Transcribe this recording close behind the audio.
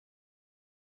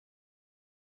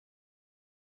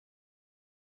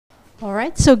All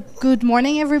right, so good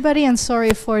morning, everybody, and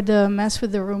sorry for the mess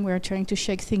with the room. We're trying to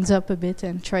shake things up a bit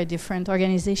and try different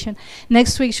organization.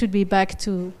 Next week should be back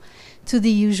to the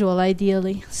usual,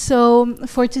 ideally. So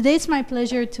for today, it's my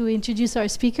pleasure to introduce our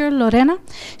speaker, Lorena.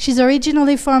 She's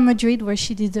originally from Madrid, where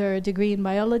she did her degree in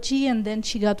biology, and then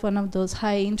she got one of those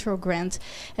high intro grants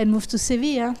and moved to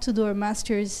Seville to do her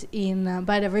master's in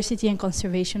Biodiversity and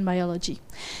Conservation Biology.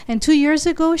 And 2 years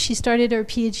ago, she started her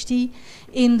PhD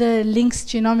in the Lynx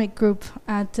genomic group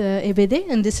at EBD,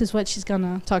 and this is what she's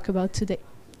gonna talk about today.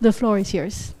 The floor is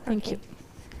yours. Thank you.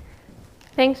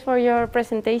 Thanks for your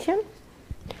presentation.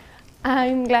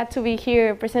 I'm glad to be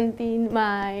here presenting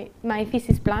my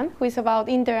thesis plan, which is about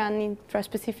inter- and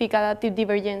intraspecific adaptive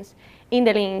divergence in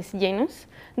the Lynx genus,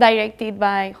 directed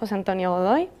by José Antonio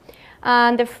Godoy.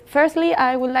 And firstly,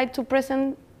 I would like to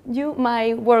present you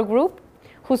my work group,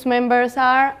 whose members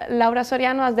are Laura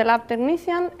Soriano as the lab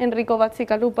technician, Enrico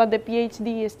Bazzicalupo, the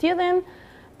PhD student,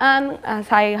 and as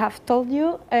I have told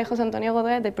you, José Antonio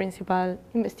Godoy, the principal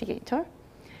investigator.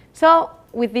 So,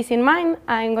 with this in mind,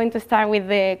 I'm going to start with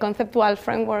the conceptual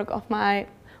framework of my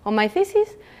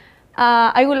thesis.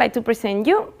 I would like to present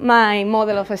you my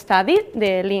model of study,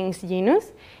 the Lynx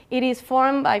genus. It is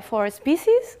formed by 4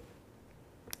 species,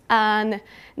 and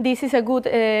this is a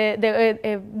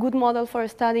good model for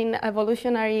studying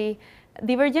evolutionary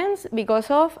divergence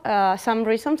because of some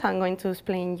reasons I'm going to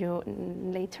explain you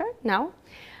later now.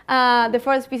 The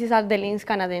 4 species are the Lynx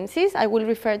canadensis. I will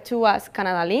refer to as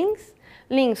Canada lynx.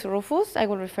 Lynx rufus, I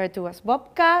will refer to as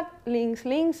bobcat, Lynx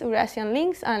lynx, Eurasian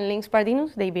lynx, and Lynx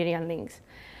pardinus, the Iberian lynx.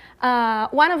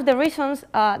 One of the reasons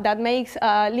that makes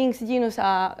Lynx genus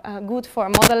good for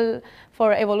model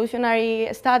for evolutionary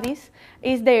studies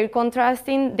is their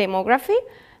contrasting demography.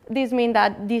 This means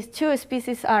that these 2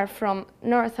 species are from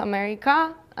North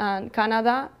America and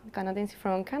Canada, Canadensis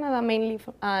from Canada mainly,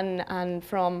 and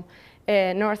from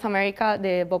North America,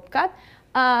 the bobcat.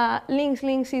 Lynx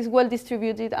is well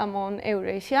distributed among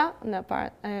Eurasia,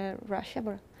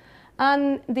 Russia,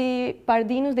 and the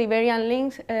Pardinus, the Iberian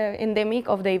lynx, endemic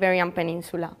of the Iberian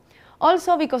Peninsula.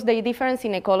 Also because they differ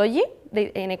in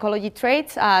ecology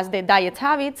traits as the diet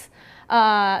habits.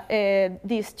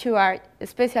 These 2 are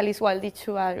specialists, while these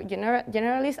 2 are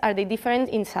generalists, are they different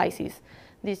in sizes.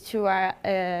 These 2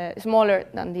 are smaller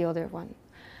than the other one.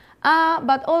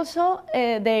 But also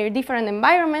their different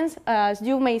environments, as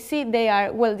you may see, they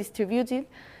are well distributed.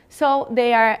 So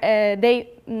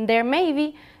there may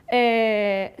be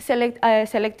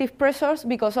selective pressures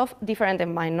because of different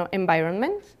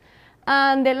environments.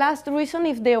 And the last reason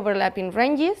is the overlapping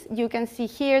ranges. You can see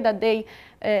here that they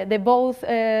both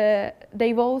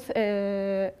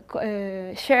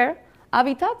share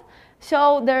habitat.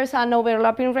 So there's an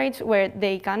overlapping range where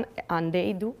they can and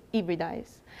they do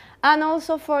hybridize. And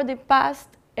also for the past,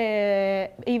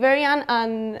 Iberian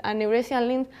and Eurasian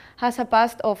lynx has a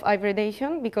past of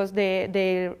hybridization because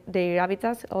their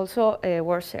habitats also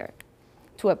were shared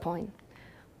to a point.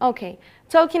 Okay,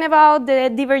 talking about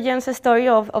the divergence story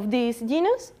of this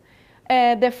genus,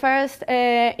 the first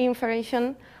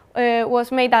inference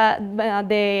was made at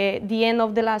the end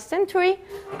of the last century,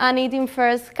 and it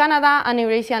infers Canada and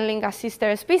Eurasian lynx as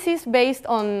sister species based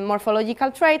on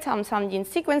morphological traits and some gene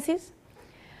sequences.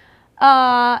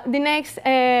 The next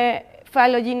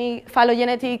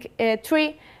phylogenetic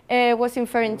tree was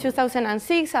inferred in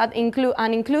 2006 and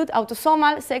include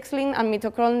autosomal, sex-linked, and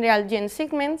mitochondrial gene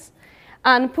segments,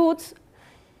 and puts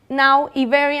now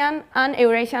Iberian and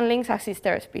Eurasian lynx as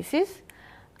sister species.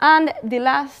 And the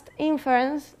last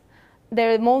inference,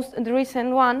 the most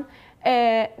recent one,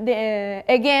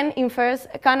 again infers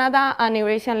Canada and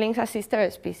Eurasian lynx as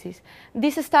sister species.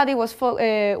 This study was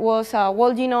a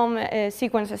whole genome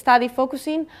sequence study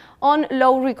focusing on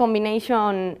low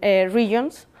recombination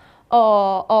regions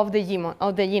of the genome,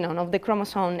 of the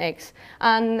chromosome X.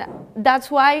 And that's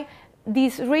why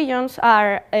these regions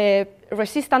are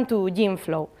resistant to gene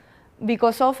flow,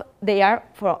 because they are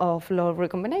of low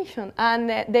recombination.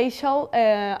 And they show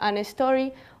a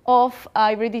story of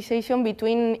hybridization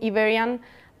between Iberian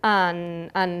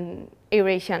and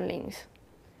Eurasian lynx.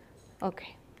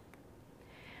 Okay.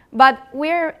 But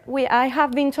I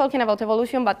have been talking about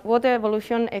evolution, but what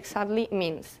evolution exactly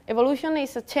means. Evolution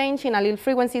is a change in allele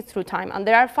frequency through time, and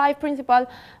there are 5 principal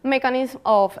mechanisms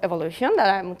of evolution that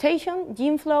are mutation,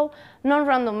 gene flow,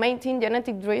 non-random mating,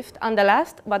 genetic drift, and the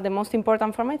last, but the most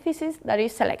important for my thesis, that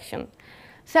is selection.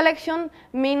 Selection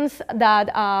means that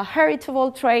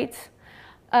heritable traits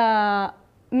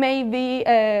may be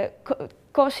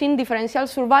causing differential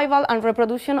survival and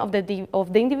reproduction of the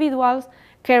individuals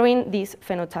carrying these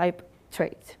phenotype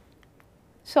traits.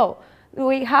 So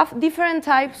we have different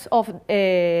types of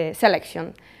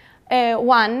selection.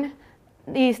 One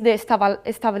is the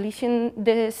establishing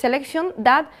the selection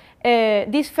that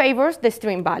this favors the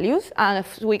string values,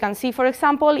 as we can see, for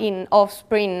example, in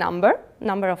offspring number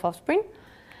of offspring.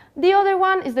 The other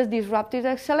one is the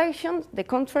disruptive selection, the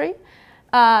contrary,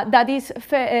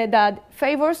 that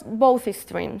favors both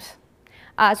streams.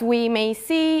 As we may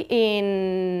see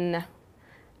in,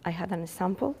 I had an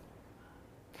example,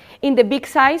 in the big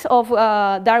size of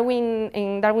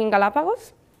Darwin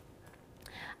Galapagos.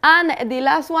 And the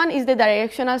last one is the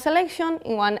directional selection.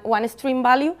 In one stream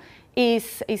value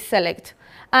is select.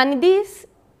 And this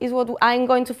is what I'm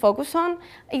going to focus on.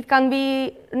 It can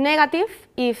be negative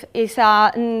if it's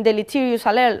a deleterious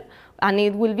allele and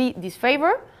it will be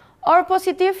disfavored, or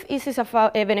positive if it's a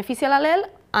beneficial allele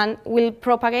and will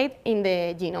propagate in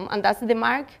the genome. And that's the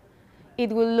mark it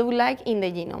will look like in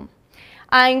the genome.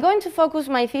 I'm going to focus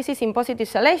my thesis in positive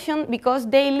selection because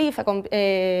they leave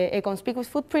a conspicuous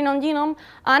footprint on genome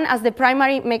and as the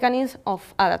primary mechanism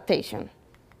of adaptation.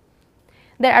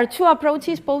 There are two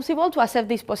approaches possible to assess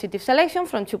this positive selection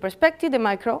from two perspectives, the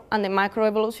micro and the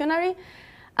macroevolutionary.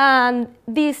 And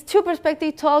these two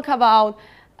perspectives talk about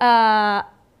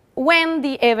when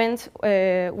the events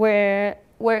were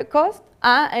caused,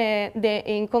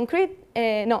 in concrete,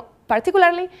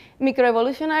 particularly,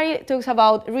 microevolutionary talks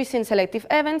about recent selective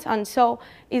events, and so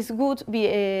it's good to be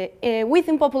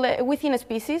within a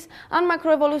species, and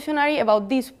macroevolutionary about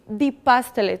these deep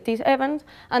past selective events,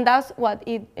 and that's what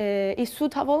it is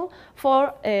suitable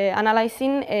for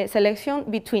analyzing selection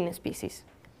between species.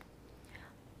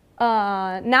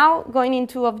 Now, going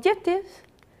into objectives,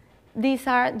 these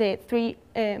are the three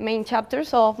main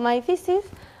chapters of my thesis,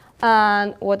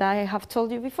 and what I have told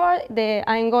you before,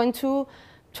 I'm going to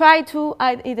try to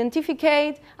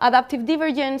identify adaptive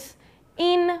divergence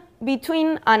in,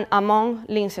 between, and among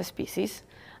Lynx species.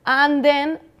 And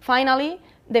then, finally,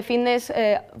 the fitness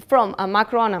from a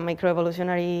macro and a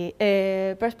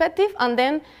microevolutionary perspective. And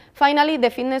then, finally, the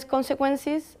fitness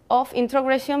consequences of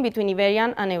introgression between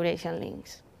Iberian and Eurasian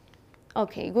lynx.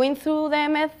 OK, going through the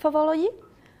methodology.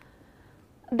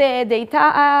 The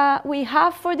data we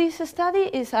have for this study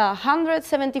is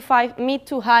 175 mid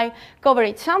to high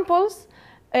coverage samples,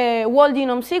 whole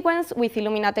genome sequence with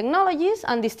Illumina technologies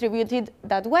and distributed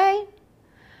that way.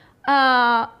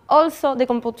 Also, the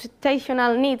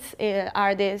computational needs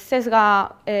are the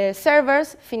SESGA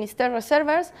servers, Finisterra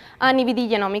servers, and EBD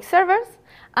genomic servers.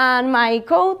 And my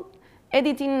code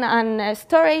editing and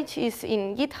storage is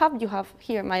in GitHub. You have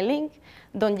here my link.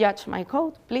 Don't judge my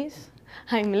code, please.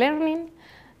 I'm learning.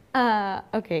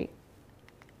 OK.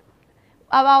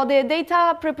 About the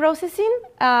data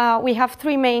preprocessing, we have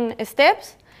three main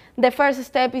steps. The first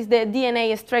step is the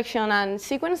DNA extraction and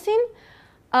sequencing.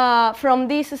 From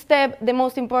this step, the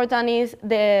most important is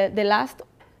the last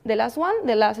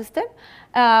step.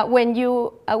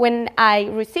 When I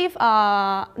receive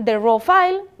the raw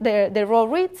file, the raw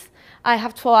reads, I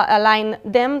have to align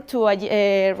them to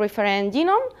a reference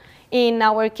genome. In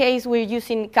our case, we're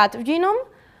using cat genome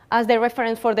as the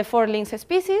reference for the 4 Lynx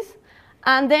species.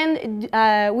 And then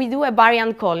we do a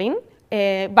variant calling.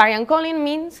 Variant calling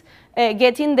means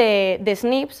getting the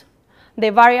SNPs,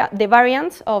 the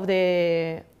variants of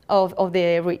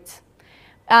the reads.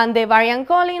 And the variant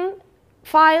calling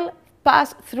file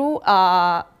pass through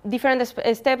a different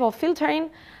step of filtering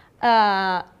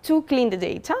to clean the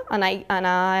data, and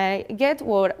I get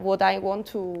what I want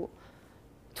to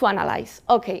analyze.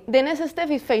 OK, the next step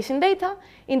is phasing data.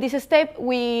 In this step,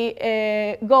 we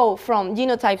go from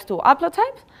genotypes to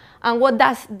haplotypes. And what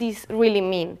does this really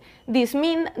mean? This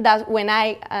means that when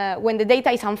the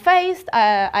data is unphased,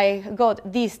 I got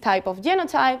this type of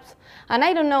genotypes, and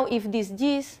I don't know if this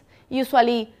G's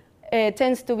usually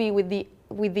tends to be with the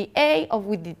A or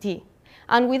with the T.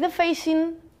 And with the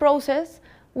phasing process,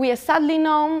 we sadly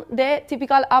know the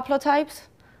typical haplotypes.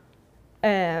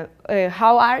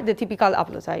 How are the typical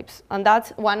haplotypes? And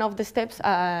that's one of the steps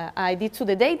I did to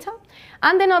the data.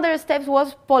 And another step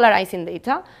was polarizing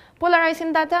data.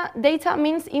 Polarizing data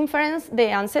means inference the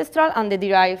ancestral and the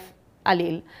derived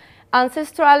allele.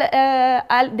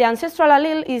 The ancestral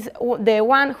allele is the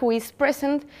one who is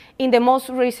present in the most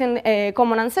recent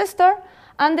common ancestor,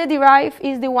 and the derived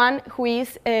is the one who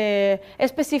is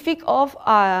specific of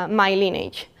my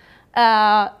lineage.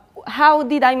 How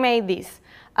did I make this?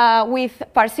 With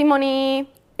parsimony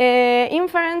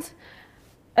inference,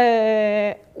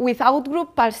 without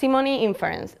group parsimony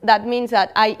inference. That means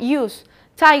that I use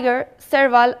tiger,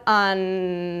 serval,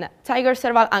 and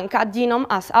cat genome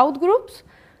as outgroups,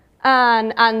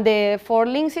 and the 4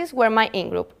 lynxes were my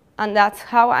in-group. And that's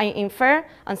how I infer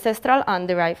ancestral and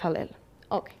derived allele.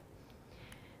 OK.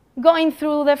 Going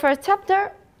through the first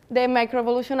chapter, the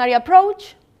microevolutionary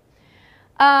approach.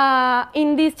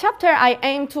 In this chapter, I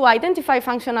aim to identify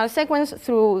functional sequence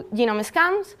through genome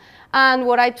scans, and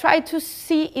what I try to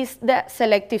see is the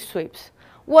selective sweeps.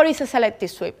 What is a selective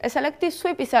sweep? A selective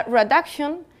sweep is a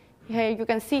reduction. Here you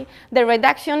can see the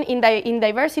reduction in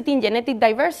diversity, in genetic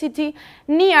diversity,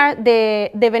 near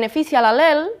the beneficial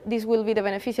allele. This will be the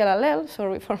beneficial allele,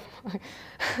 sorry for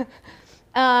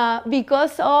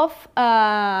because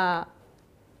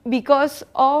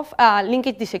of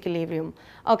linkage disequilibrium.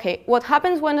 Okay, what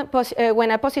happens when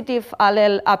a positive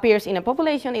allele appears in a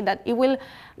population is that it will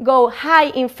go high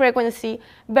in frequency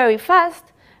very fast,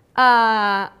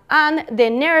 and the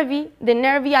nervy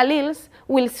alleles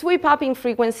will sweep up in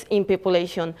frequency in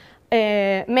population,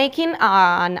 making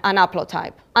an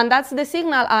haplotype. And that's the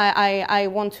signal I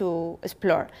want to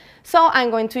explore. So I'm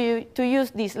going to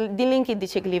use these linkage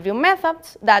disequilibrium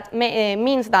methods. That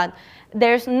means that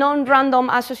there's non-random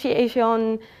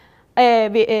association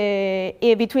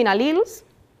between alleles.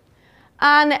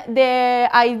 And the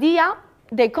idea,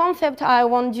 the concept I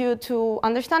want you to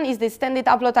understand is the extended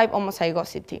haplotype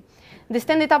homozygosity. The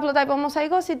extended haplotype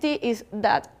homozygosity is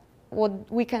that what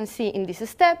we can see in this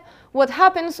step. What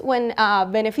happens when a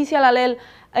beneficial allele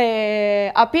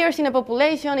appears in a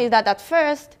population is that at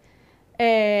first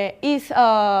is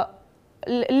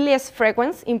less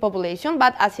frequent in population,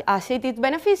 but as it is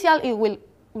beneficial, it will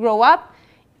grow up,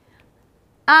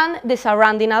 and the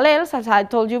surrounding alleles, as I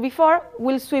told you before,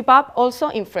 will sweep up also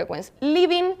in frequency,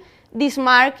 leaving this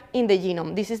mark in the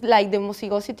genome. This is like the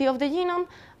homozygosity of the genome,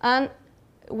 and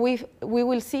we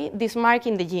will see this mark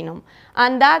in the genome.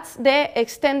 And that's the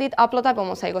extended haplotype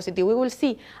homozygosity. We will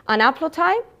see an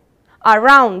haplotype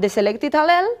around the selected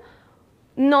allele,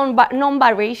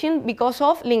 non-variation because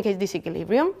of linkage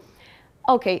disequilibrium.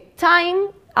 Okay,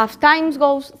 as time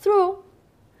goes through,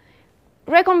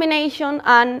 recombination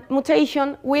and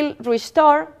mutation will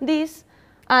restore this,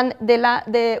 and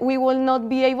we will not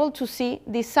be able to see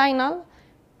this signal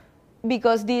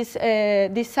because these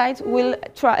sites will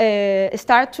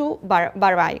start to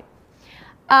vary.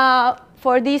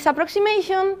 For this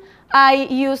approximation, I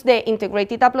use the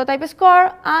integrated haplotype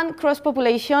score and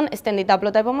cross-population extended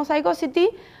haplotype homozygosity,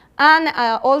 and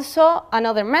also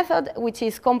another method, which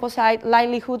is composite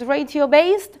likelihood ratio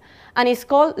based, and it's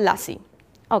called LASI.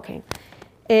 Okay.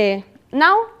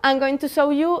 Now I'm going to show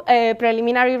you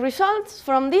preliminary results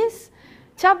from this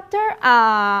chapter.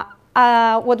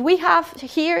 What we have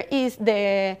here is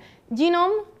the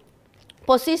genome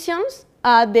positions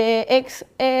at the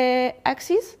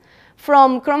x-axis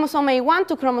from chromosome A1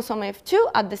 to chromosome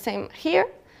F2 at the same here.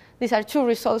 These are two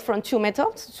results from two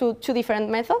methods, two different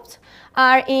methods.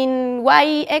 Are in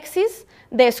y-axis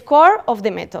the score of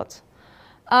the methods.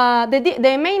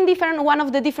 The main difference, one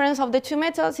of the difference of the two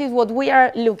methods is what we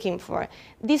are looking for.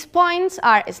 These points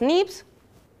are SNPs,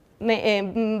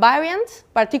 variants,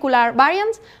 particular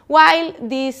variants, while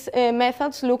these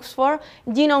methods looks for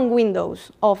genome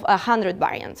windows of 100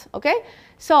 variants, okay?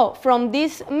 So from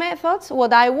these methods,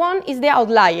 what I want is the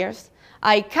outliers.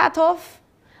 I cut off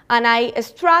and I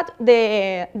extract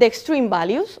the extreme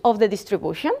values of the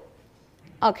distribution,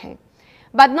 okay?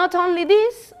 But not only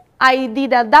this, I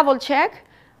did a double check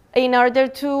in order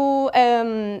to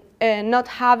not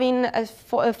having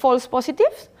false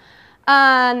positives.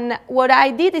 And what I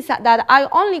did is that I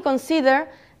only consider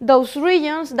those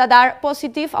regions that are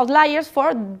positive outliers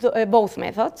for both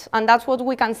methods. And that's what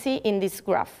we can see in this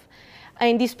graph.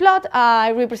 In this plot,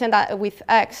 I represent with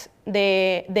X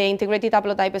the integrated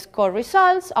haplotype score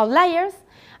results, outliers,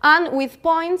 and with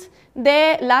points,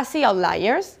 the LASI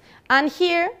outliers. And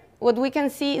here, what we can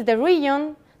see is the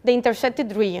region, the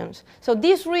intersected regions. So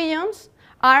these regions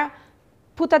are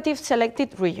putative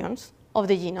selected regions of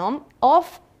the genome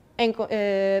of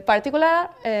particular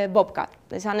bobcat.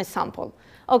 That's an example.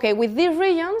 Okay, with these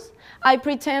regions, I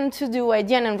pretend to do a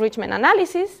gene enrichment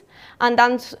analysis, and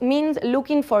that means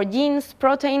looking for genes,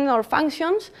 proteins, or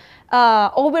functions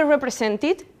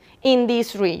overrepresented in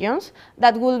these regions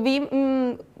that will be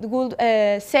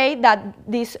say that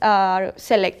these are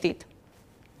selected.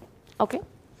 Okay.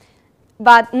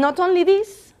 But not only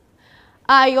this,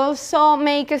 I also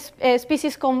make a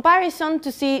species comparison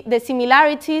to see the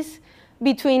similarities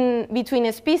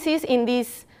between species in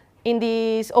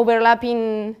these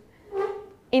overlapping,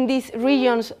 in these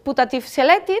regions putative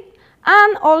selected,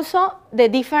 and also the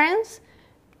difference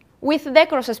with the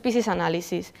cross-species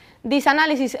analysis. This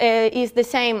analysis is the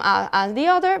same as the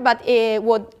other, but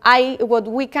what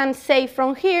we can say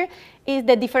from here is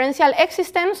the differential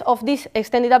existence of this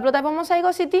extended haplotype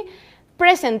homozygosity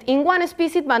present in one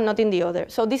species but not in the other.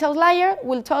 So this outlier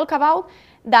will talk about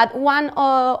that one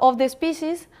of the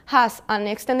species has an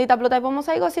extended haplotype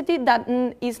homozygosity that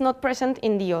is not present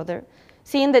in the other,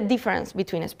 seeing the difference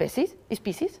between species.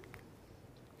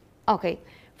 Okay,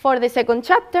 for the second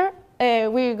chapter,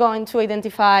 we're going to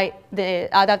identify the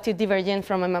adaptive divergence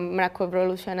from a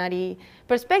macroevolutionary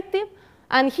perspective.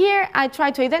 And here, I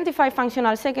try to identify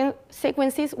functional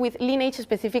sequences with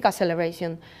lineage-specific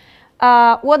acceleration.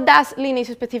 What does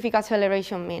lineage-specific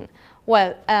acceleration mean?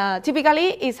 Well,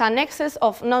 typically, it's an excess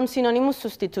of non-synonymous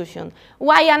substitution.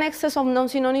 Why an excess of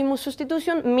non-synonymous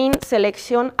substitution? Means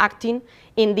selection acting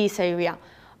in this area.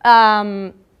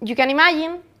 You can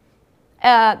imagine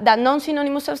that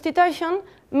non-synonymous substitution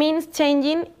means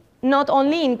changing not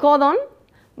only in codon,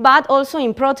 but also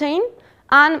in protein,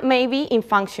 and maybe in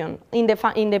function, in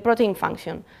the protein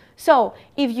function. So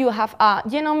if you have a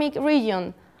genomic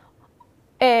region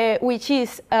which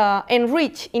is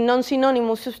enriched in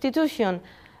non-synonymous substitution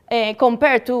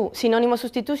compared to synonymous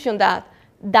substitution that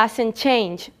doesn't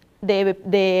change the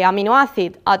amino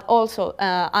acid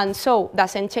and so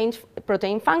doesn't change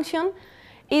protein function,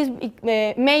 is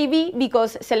maybe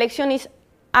because selection is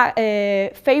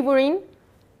favoring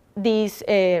this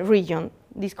region,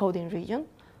 this coding region.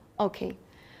 Okay.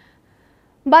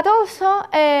 But also,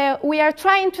 we are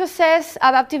trying to assess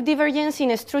adaptive divergence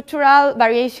in structural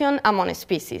variation among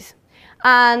species.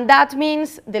 And that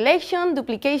means deletion,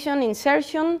 duplication,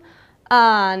 insertion,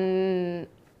 and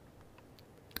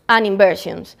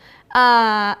inversions.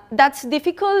 That's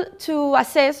difficult to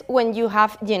assess when you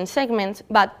have gene segments,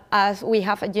 but as we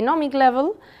have a genomic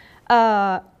level,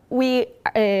 we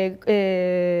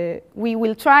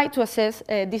will try to assess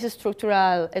this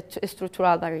structural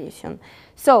variation.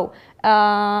 So,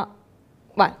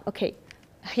 well, okay,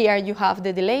 here you have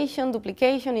the deletion,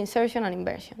 duplication, insertion, and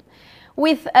inversion.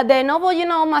 With the novel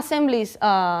genome assemblies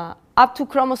up to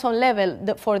chromosome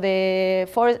level for the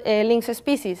 4 Lynx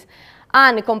species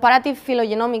and comparative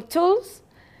phylogenomic tools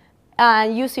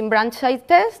using branch size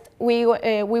test, we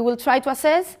will try to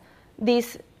assess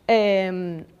this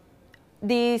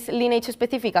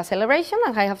lineage-specific acceleration,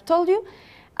 as I have told you.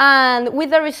 And with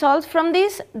the results from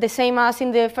this, the same as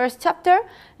in the first chapter,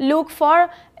 look for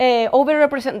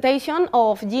overrepresentation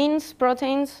of genes,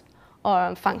 proteins,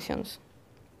 or functions.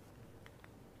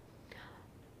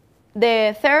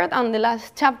 The third and the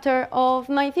last chapter of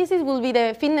my thesis will be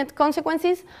the fitness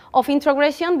consequences of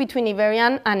introgression between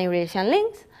Iberian and Eurasian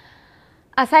lynx.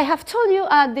 As I have told you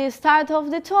at the start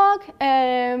of the talk,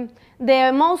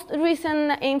 the most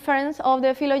recent inference of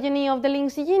the phylogeny of the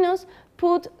lynx genus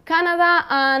put Canada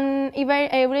and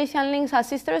Eurasian lynx as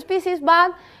sister species,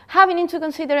 but having into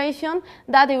consideration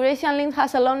that the Eurasian lynx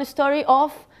has a long story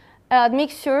of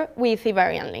admixture with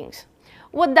Iberian lynx.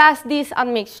 What does this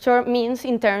admixture mean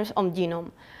in terms of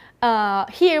genome?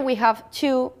 Here we have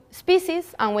 2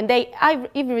 species, and when they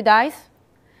hybridize,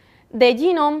 the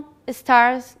genome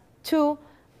starts to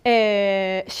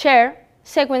share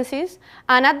sequences,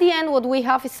 and at the end what we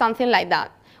have is something like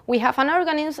that. We have an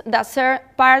organism that shares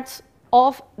parts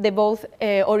of the both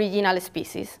original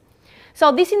species.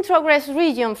 So this introgress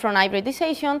region from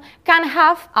hybridization can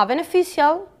have a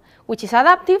beneficial, which is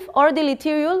adaptive, or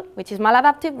deleterious, which is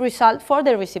maladaptive result for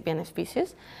the recipient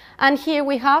species. And here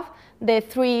we have the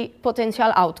 3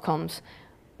 potential outcomes.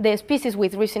 The species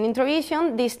with recent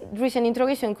introgression, this recent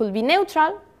introgression could be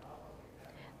neutral,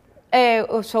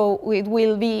 so it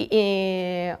will be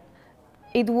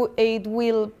it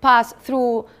will pass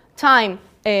through time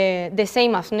the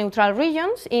same as neutral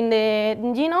regions in the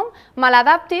genome.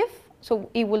 Maladaptive, so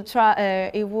it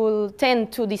will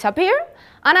tend to disappear.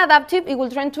 And adaptive, it will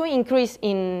tend to increase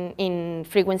in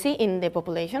frequency in the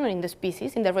population or in the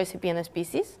species, in the recipient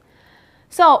species.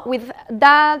 So with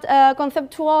that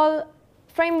conceptual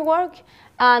framework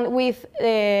and with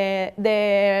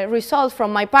the results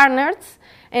from my partners,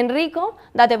 Enrico,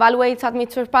 that evaluates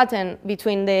admixture pattern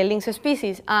between the Lynx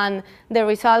species, and the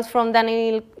results from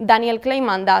Daniel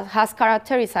Kleiman that has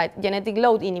characterized genetic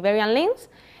load in Iberian lynx,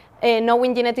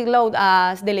 knowing genetic load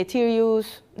as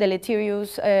deleterious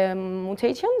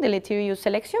mutation, deleterious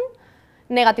selection,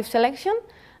 negative selection.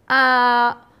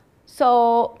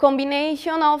 So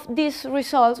combination of these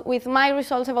results with my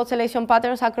results about selection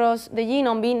patterns across the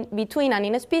genome between and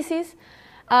in species,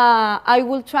 I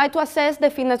will try to assess the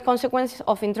fitness consequences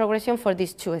of introgression for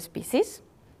these 2 species.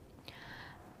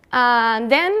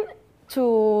 And then,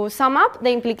 to sum up the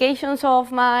implications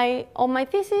of my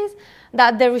thesis,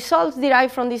 that the results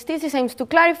derived from this thesis aims to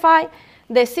clarify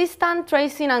the system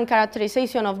tracing and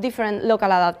characterization of different local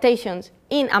adaptations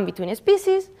in and between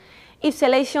species, if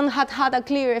selection had a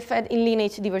clear effect in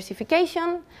lineage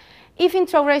diversification, if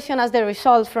introgression as the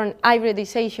result from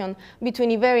hybridization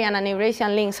between Iberian and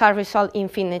Eurasian lynx has result in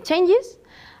fitness changes,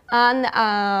 and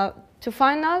to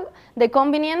find out the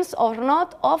convenience or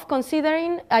not of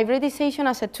considering hybridization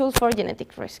as a tool for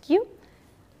genetic rescue.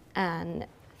 And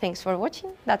thanks for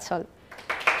watching. That's all.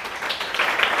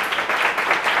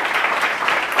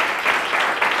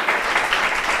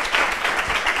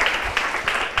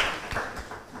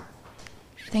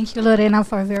 Thank you, Lorena,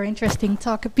 for a very interesting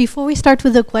talk. Before we start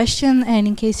with the question, and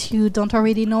in case you don't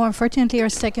already know, unfortunately our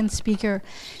second speaker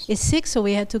is sick, so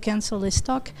we had to cancel this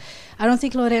talk. I don't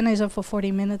think Lorena is up for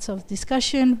 40 minutes of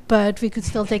discussion, but we could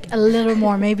still take a little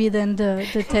more, maybe than the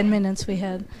 10 minutes we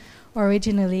had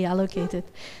originally allocated.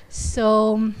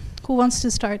 So who wants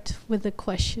to start with the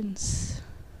questions?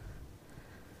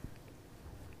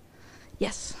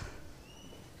 Yes.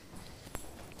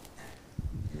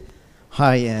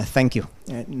 Hi, thank you.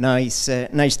 Nice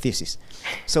thesis.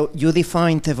 So you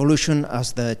defined evolution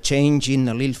as the change in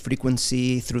allele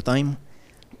frequency through time,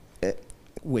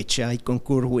 which I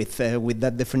concur with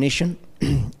that definition.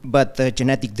 But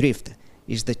genetic drift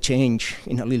is the change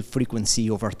in allele frequency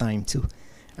over time too.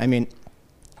 I mean,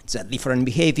 it's a different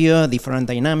behavior, different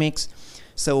dynamics.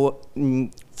 So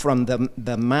from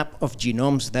the map of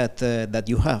genomes that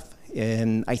you have,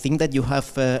 and I think that you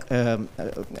have a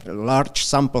large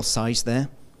sample size there.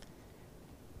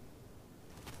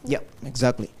 Yeah,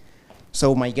 exactly.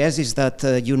 So my guess is that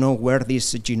you know where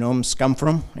these genomes come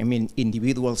from. I mean,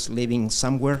 individuals living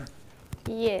somewhere.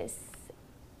 Yes.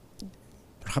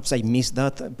 Perhaps I missed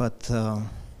that, but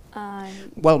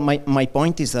well, my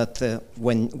point is that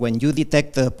when you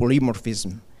detect a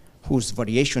polymorphism, whose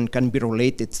variation can be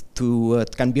related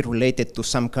to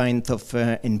some kind of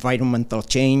environmental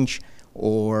change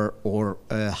or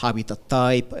habitat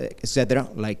type, etc.,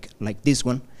 like this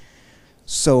one.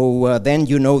 So then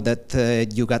you know that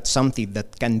you got something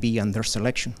that can be under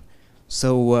selection.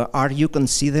 So are you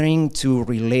considering to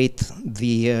relate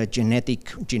the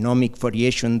genomic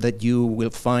variation that you will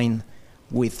find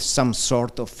with some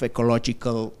sort of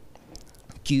ecological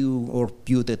cue or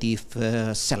putative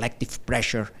selective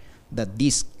pressure that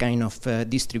this kind of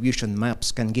distribution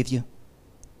maps can give you?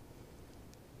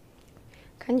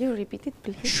 Can you repeat it,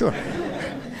 please? Sure.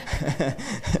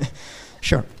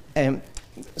 Sure.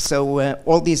 So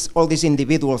all these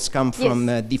individuals come from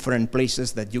different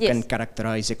places that you can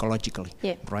characterize ecologically,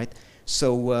 right?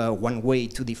 So one way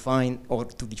to define or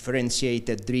to differentiate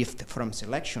the drift from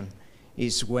selection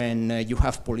is when you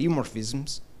have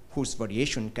polymorphisms whose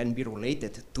variation can be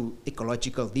related to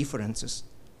ecological differences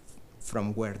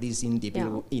from where these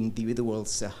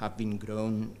individuals have been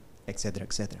grown, etc.,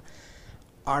 etc.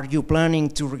 Are you planning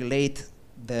to relate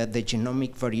the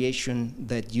genomic variation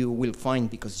that you will find,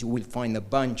 because you will find a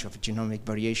bunch of genomic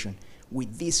variation,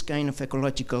 with this kind of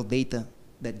ecological data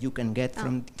that you can get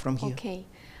from here? Okay.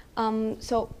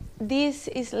 So this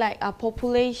is like a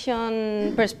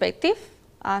population perspective,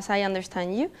 as I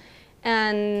understand you,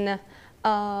 and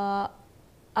our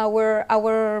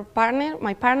partner,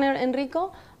 my partner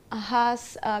Enrico,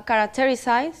 has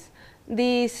characterized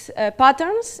these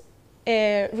patterns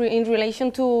in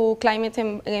relation to climate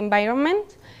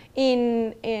environment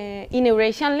in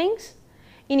Eurasian lynx.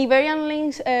 In Iberian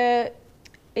lynx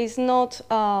is not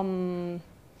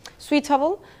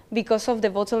suitable because of the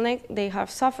bottleneck they have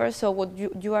suffered, so what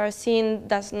you are seeing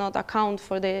does not account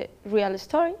for the real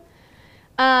story.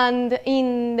 And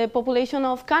in the population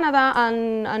of Canada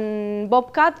and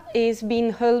bobcat is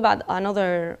being held by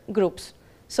another groups.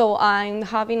 So I'm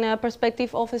having a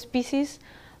perspective of a species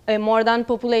more than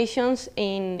populations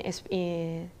in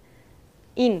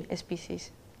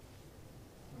species.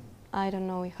 I don't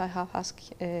know if I have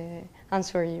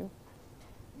answered you.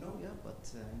 No, yeah, but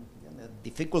the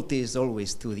difficulty is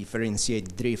always to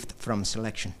differentiate drift from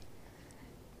selection.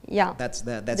 Yeah, that's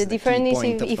the difference key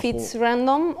point is if it's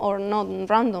random or not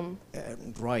random.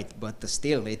 Right, but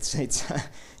still, it's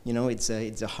you know, it's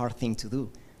a hard thing to do.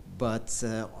 But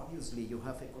obviously, you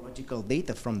have ecological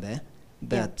data from there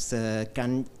that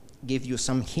can give you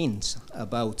some hints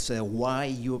about why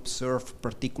you observe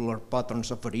particular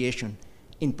patterns of variation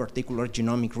in particular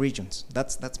genomic regions.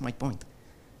 That's my point.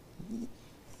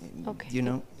 Okay. You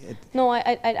know. No,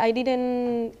 I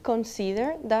didn't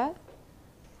consider that.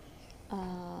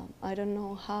 I don't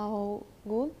know how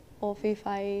good or if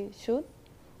I should.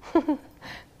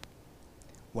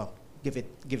 Well, give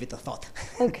it a thought.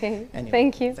 Okay. Anyway,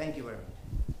 thank you. Thank you very much.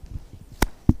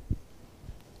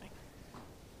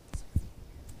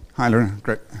 Hi, Lorena.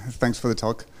 Great. Thanks for the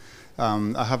talk.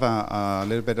 I have a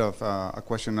little bit of a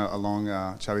question along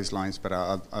Xavi's lines, but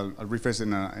I'll rephrase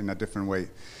it in a different way.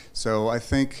 So I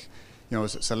think, you know,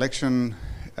 selection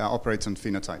operates on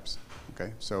phenotypes.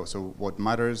 Okay, so what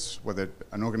matters, whether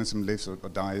an organism lives or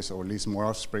dies or leaves more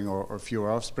offspring or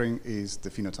fewer offspring, is the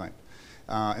phenotype.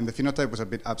 And the phenotype was a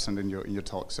bit absent in your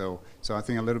talk. So I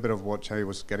think a little bit of what Xavi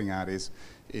was getting at is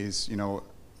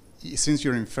since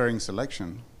you're inferring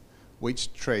selection,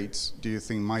 which traits do you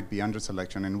think might be under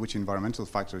selection, and which environmental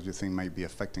factors do you think might be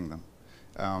affecting them?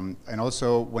 And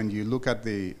also, when you look at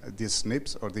these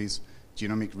SNPs or these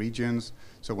genomic regions,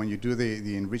 so when you do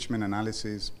the enrichment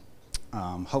analysis,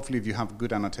 hopefully if you have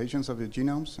good annotations of your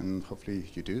genomes, and hopefully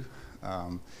you do,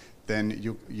 then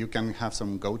you can have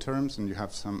some go terms and you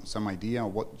have some idea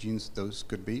of what genes those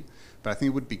could be. But I think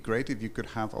it would be great if you could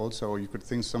have also, or you could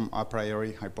think some a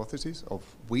priori hypotheses of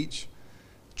which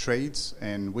traits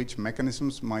and which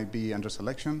mechanisms might be under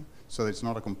selection, so that it's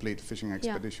not a complete fishing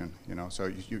expedition. You know,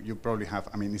 so you probably have.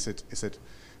 I mean, is it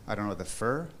I don't know, the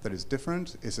fur that is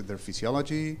different? Is it their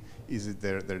physiology? Is it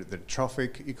their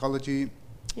trophic ecology?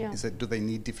 Yeah. Is it, do they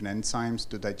need different enzymes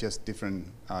to digest different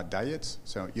diets?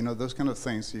 So, you know, those kind of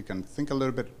things, you can think a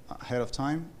little bit ahead of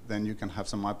time, then you can have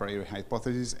some a priori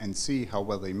hypotheses and see how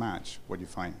well they match what you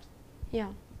find.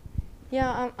 Yeah.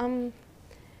 Yeah,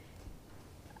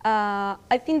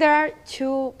 I think there are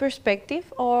two perspectives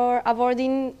or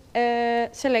avoiding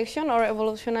selection or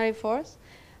evolutionary force.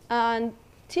 And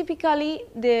typically,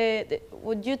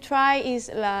 what you try is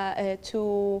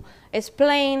to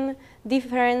explain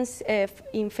difference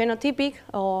in phenotypic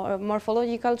or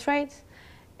morphological traits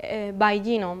by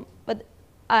genome. But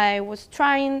I was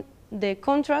trying the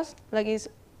contrast, like is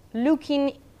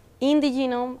looking in the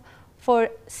genome for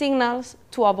signals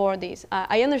to avoid this.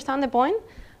 I understand the point,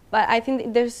 but I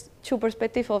think there's two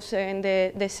perspectives of saying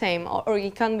the same, or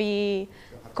it can be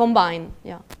combined.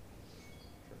 Yeah.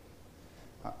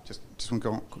 Just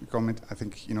one comment. I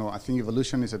think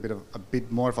evolution is a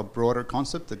bit more of a broader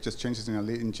concept that just changes in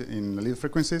allele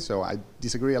frequencies. So I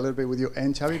disagree a little bit with you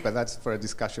and Xavi, but that's for a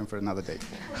discussion for another day.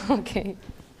 Okay.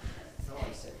 No,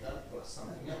 I said that plus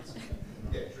something else.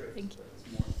 Thank you.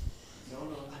 No.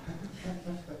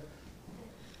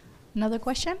 Another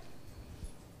question?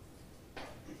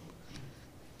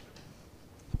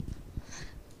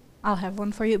 I'll have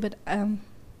one for you, but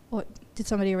did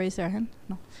somebody raise their hand?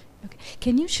 No. Okay.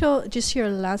 Can you show just your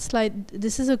last slide?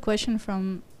 This is a question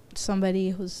from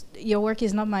somebody your work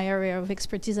is not my area of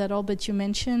expertise at all, but you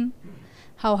mentioned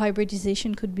how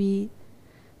hybridization could be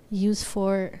used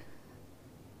for,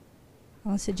 I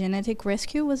want to say genetic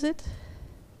rescue, was it?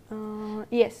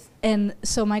 Yes. And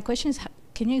so my question is,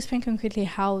 can you explain concretely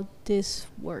how this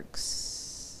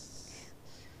works?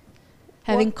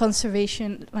 Having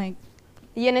conservation, like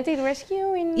genetic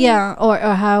rescue in... Yeah, or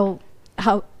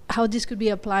how this could be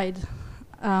applied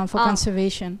for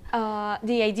conservation.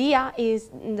 The idea is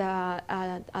that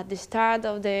at the start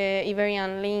of the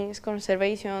Iberian Lynx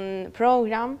conservation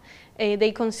program,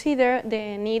 they consider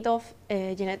the need of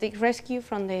genetic rescue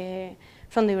from the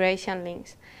Eurasian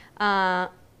lynx.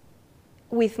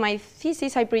 With my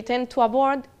thesis, I pretend to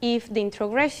avoid if the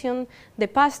introgression, the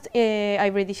past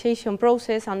hybridization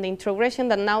process and the introgression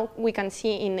that now we can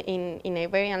see in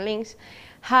Iberian lynx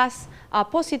has a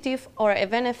positive or a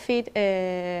benefit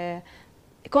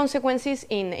consequences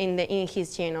in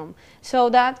his genome, so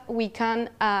that we can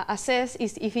assess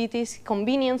if it is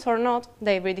convenient or not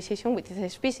the hybridization with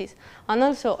this species, and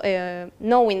also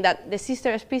knowing that the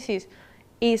sister species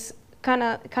is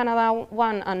Canada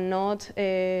one and not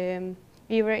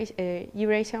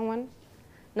Eurasian one.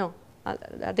 No,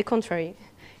 the contrary.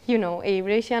 You know,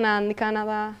 Eurasian and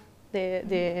Canada,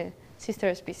 the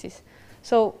sister species.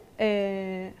 So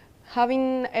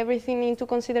having everything into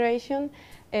consideration,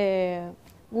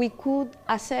 we could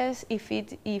assess if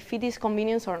it is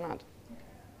convenient or not.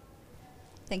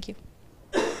 Thank you.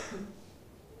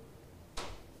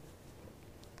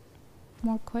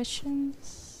 More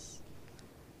questions?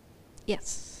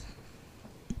 Yes.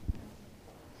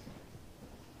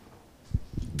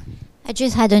 I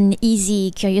just had an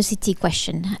easy curiosity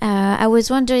question. I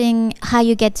was wondering how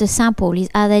you get the sample.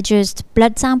 Are they just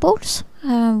blood samples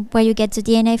where you get the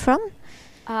DNA from?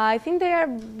 I think they are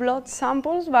blood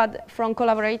samples, but from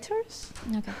collaborators.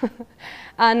 Okay.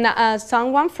 And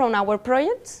someone from our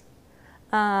projects.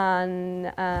 And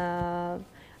I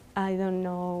don't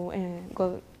know,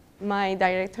 my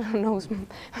director knows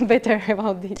better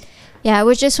about it. Yeah, I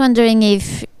was just wondering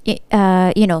if,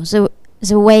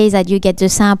 the way that you get the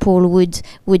sample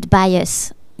would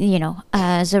bias,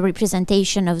 the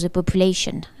representation of the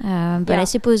population. But I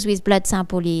suppose with blood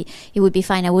sample, it would be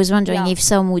fine. I was wondering if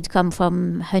some would come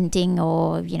from hunting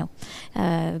or, illegal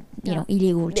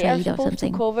they trade or something. They are supposed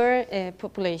to cover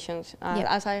populations,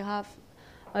 as I have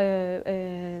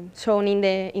shown in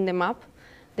the map.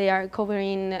 they are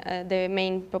covering the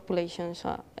main populations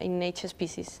in each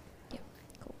species. Yeah,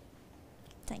 cool.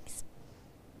 Thanks.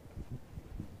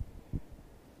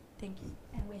 Thank you.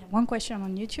 And we have one question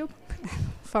on YouTube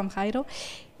from Jairo.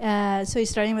 So he's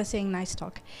starting by saying, nice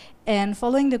talk. And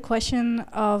following the question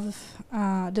of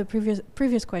the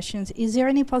previous questions, is there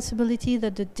any possibility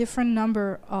that the different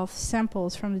number of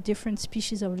samples from the different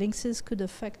species of lynxes could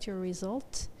affect your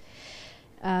result?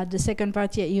 The second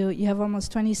part, yeah, you have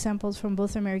almost 20 samples from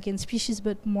both American species,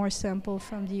 but more samples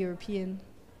from the European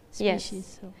species.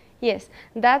 Yes, so. yes.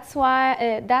 That's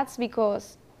why. That's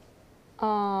because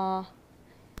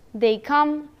they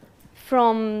come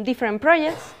from different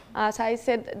projects. As I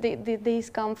said, these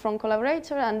come from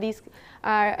collaborators, and these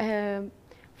are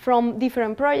from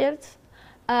different projects.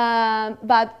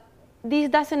 But this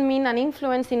doesn't mean an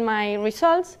influence in my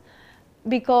results,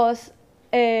 because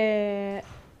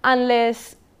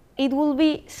unless it will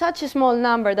be such a small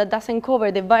number that doesn't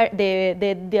cover the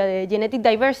genetic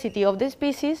diversity of the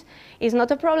species, is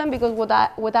not a problem, because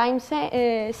what I'm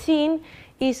seeing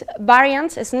is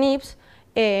variants, SNPs,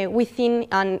 within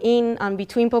and in and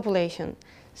between population.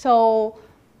 So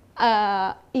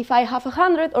if I have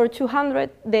 100 or 200,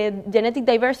 the genetic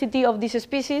diversity of this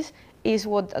species is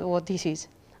what this is,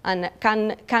 and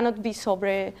cannot be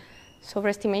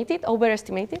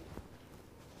overestimated.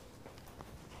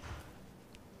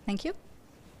 Thank you.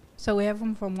 So we have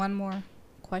room for one more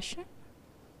question,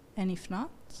 and if not,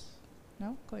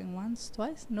 no, going once,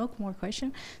 twice, no more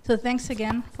question. So thanks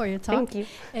again for your talk. Thank you.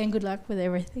 And good luck with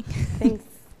everything. Thanks.